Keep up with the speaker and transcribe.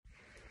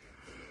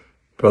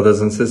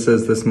Brothers and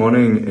sisters, this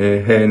morning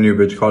here in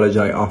Newbridge College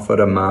I offered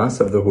a Mass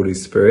of the Holy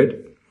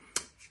Spirit,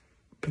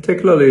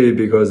 particularly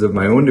because of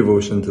my own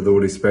devotion to the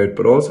Holy Spirit,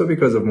 but also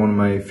because of one of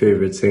my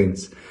favourite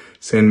saints,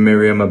 Saint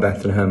Miriam of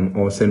Bethlehem,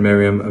 or Saint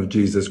Miriam of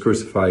Jesus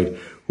Crucified,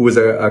 who was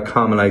a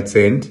Carmelite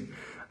saint.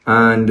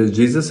 And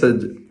Jesus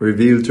had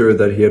revealed to her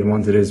that he had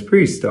wanted his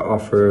priests to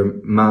offer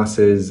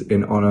Masses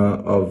in honour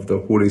of the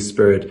Holy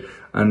Spirit.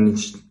 And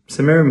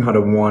Saint Miriam had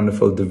a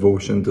wonderful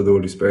devotion to the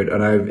Holy Spirit,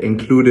 and I've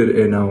included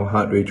in our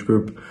Heartreach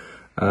group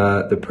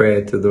the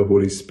prayer to the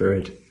Holy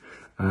Spirit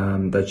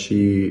that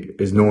she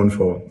is known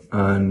for,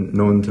 and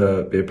known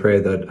to be a prayer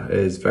that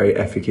is very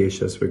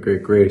efficacious with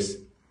great grace.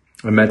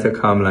 I met a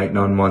Carmelite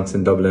nun once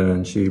in Dublin,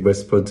 and she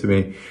whispered to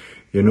me,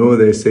 "You know,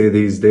 they say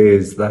these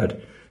days that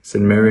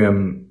Saint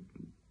Miriam,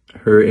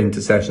 her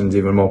intercession is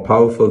even more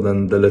powerful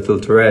than the little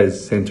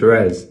Therese, Saint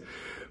Therese."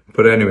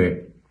 But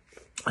anyway,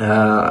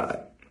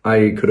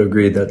 I could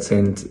agree that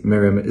Saint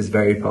Miriam is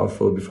very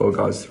powerful before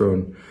God's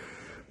throne.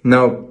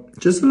 Now,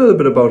 just a little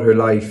bit about her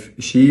life.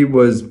 She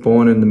was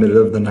born in the middle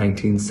of the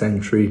 19th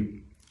century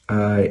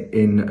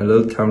in a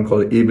little town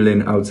called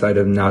Ibelin outside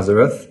of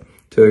Nazareth,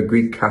 to a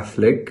Greek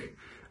Catholic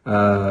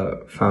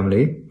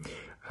family,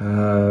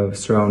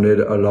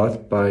 surrounded a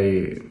lot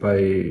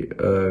by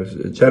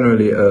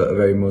generally a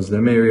very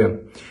Muslim area.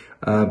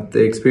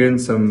 They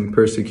experienced some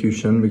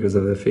persecution because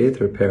of their faith,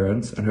 her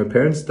parents, and her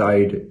parents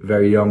died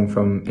very young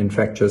from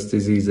infectious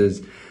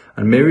diseases.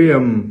 And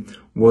Miriam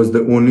was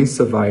the only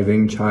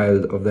surviving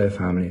child of their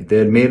family. They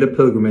had made a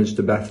pilgrimage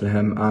to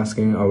Bethlehem,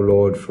 asking our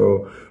Lord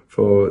for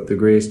the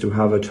grace to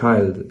have a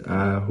child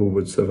who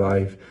would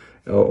survive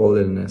all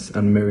illness,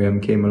 and Miriam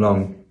came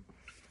along.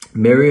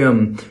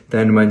 Miriam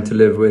then went to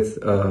live with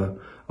a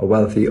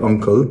wealthy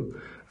uncle,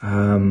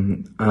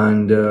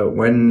 and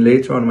when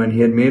later on, when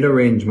he had made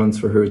arrangements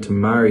for her to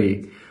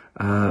marry,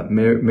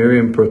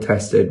 Miriam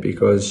protested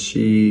because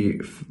she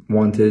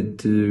wanted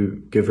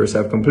to give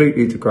herself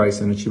completely to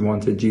Christ, and she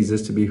wanted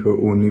Jesus to be her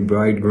only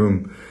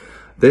bridegroom.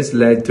 This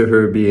led to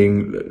her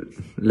being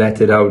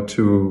letted out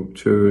to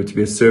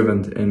be a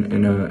servant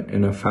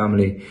in a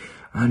family.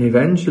 And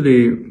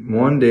eventually,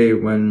 one day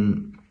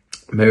when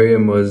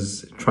Miriam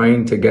was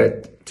trying to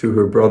get to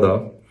her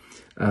brother,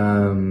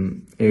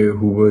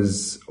 who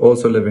was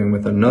also living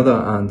with another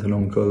aunt and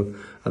uncle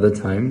at the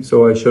time.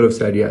 So I should have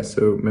said yes.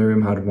 So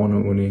Miriam had one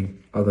only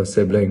other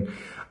sibling.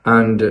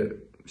 And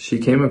she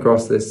came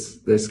across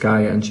this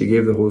guy, and she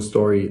gave the whole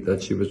story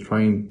that she was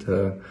trying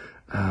to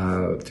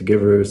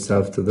give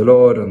herself to the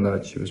Lord, and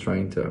that she was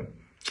trying to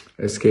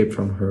escape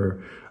from her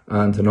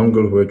aunt and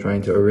uncle who were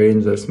trying to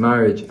arrange this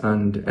marriage.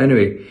 And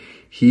anyway,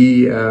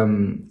 he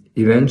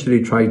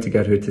eventually tried to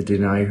get her to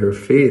deny her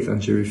faith,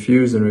 and she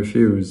refused and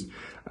refused.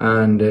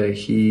 And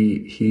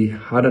he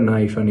had a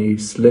knife, and he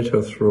slit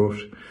her throat,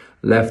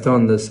 left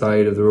on the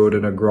side of the road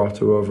in a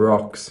grotto of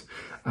rocks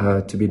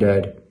to be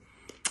dead.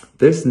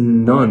 This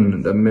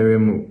nun that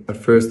Miriam at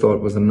first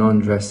thought was a nun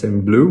dressed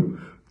in blue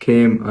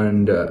came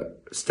and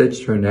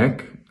stitched her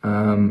neck,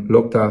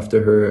 looked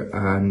after her,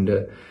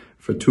 and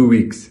for 2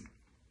 weeks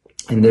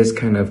in this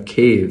kind of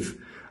cave,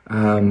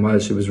 while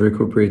she was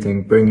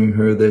recuperating, bringing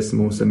her this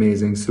most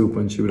amazing soup.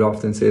 And she would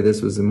often say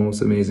this was the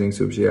most amazing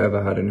soup she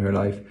ever had in her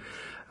life.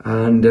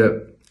 And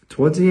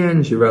towards the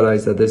end, she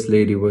realized that this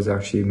lady was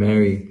actually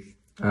Mary.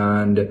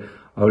 And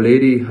Our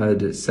Lady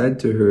had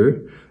said to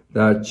her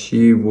that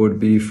she would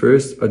be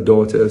first a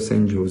daughter of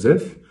Saint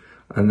Joseph,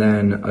 and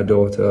then a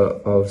daughter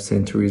of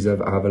Saint Teresa of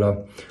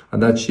Avila,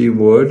 and that she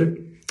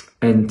would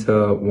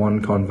enter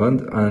one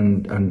convent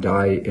and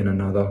die in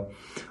another.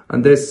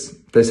 And this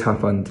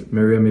happened.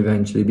 Miriam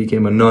eventually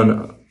became a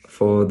nun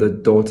for the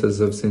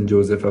Daughters of Saint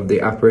Joseph of the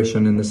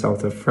Apparition in the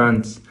south of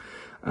France.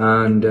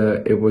 And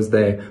it was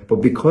there. But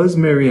because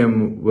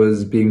Miriam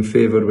was being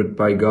favoured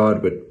by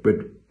God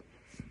with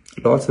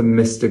lots of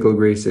mystical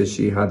graces,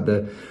 she had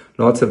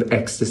lots of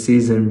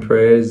ecstasies in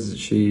prayers,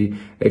 she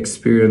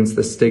experienced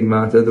the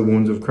stigmata, the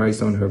wounds of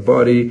Christ on her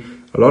body,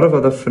 a lot of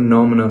other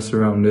phenomena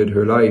surrounded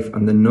her life.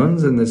 And the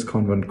nuns in this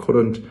convent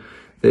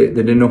they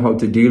didn't know how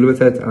to deal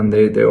with it, and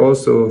they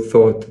also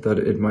thought that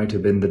it might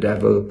have been the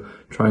devil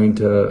trying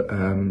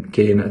to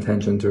gain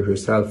attention to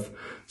herself.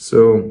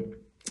 So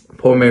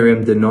poor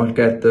Miriam did not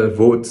get the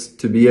votes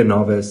to be a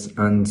novice,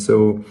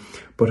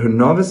 but her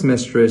novice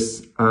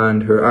mistress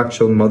and her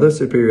actual mother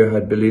superior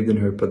had believed in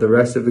her, but the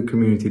rest of the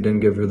community didn't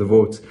give her the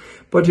votes.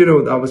 But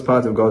that was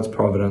part of God's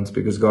providence,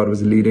 because God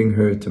was leading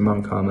her to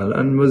Mount Carmel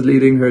and was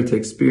leading her to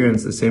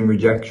experience the same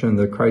rejection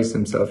that Christ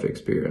himself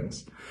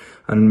experienced,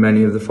 and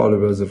many of the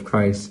followers of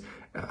Christ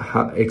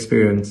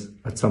experienced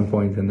at some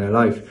point in their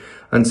life.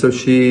 And so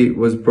she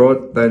was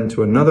brought then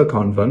to another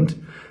convent.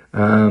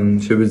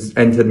 She was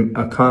entered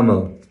a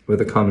Carmel with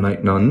the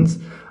Carmelite nuns,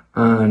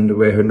 and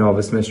where her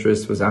novice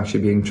mistress was actually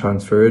being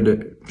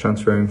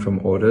transferring from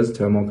orders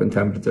to a more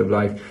contemplative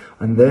life.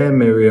 And there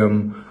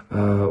Miriam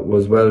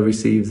was well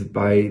received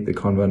by the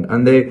convent,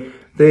 and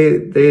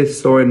they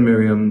saw in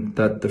Miriam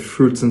that the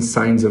fruits and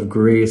signs of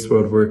grace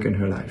were at work in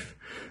her life.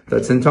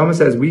 That St. Thomas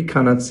says we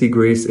cannot see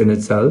grace in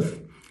itself,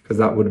 because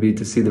that would be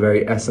to see the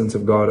very essence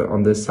of God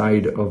on this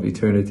side of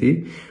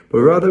eternity, but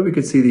rather we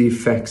could see the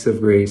effects of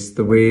grace,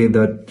 the way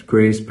that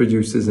grace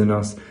produces in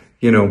us,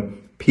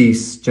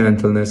 peace,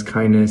 gentleness,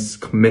 kindness,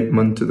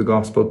 commitment to the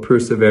gospel,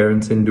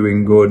 perseverance in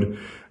doing good,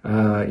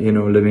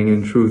 living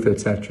in truth,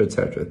 etc.,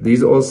 etc.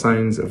 These are all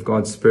signs of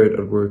God's Spirit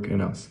at work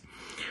in us.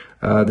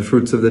 The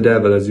fruits of the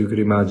devil, as you could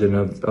imagine,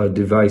 of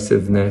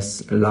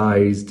divisiveness,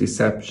 lies,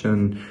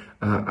 deception,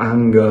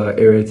 anger,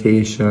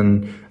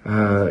 irritation,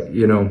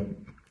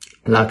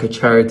 lack of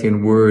charity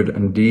in word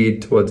and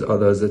deed towards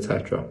others,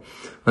 etc.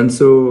 And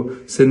so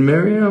St.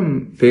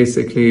 Miriam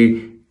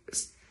basically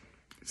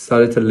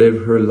started to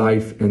live her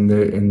life in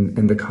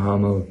the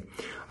Carmel.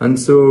 And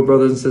so,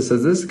 brothers and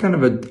sisters, this is kind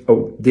of a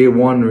day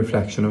one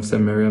reflection of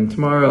St. Miriam.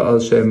 Tomorrow I'll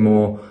share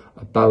more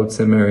about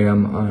St.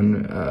 Miriam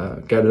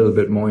and get a little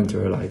bit more into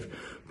her life.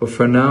 But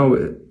for now,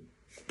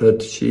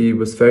 that she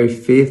was very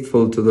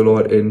faithful to the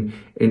Lord in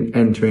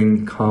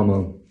entering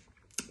Carmel,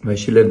 where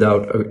she lived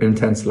out an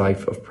intense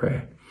life of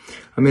prayer.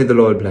 And may the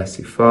Lord bless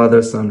you,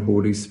 Father, Son,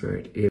 Holy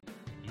Spirit. Amen.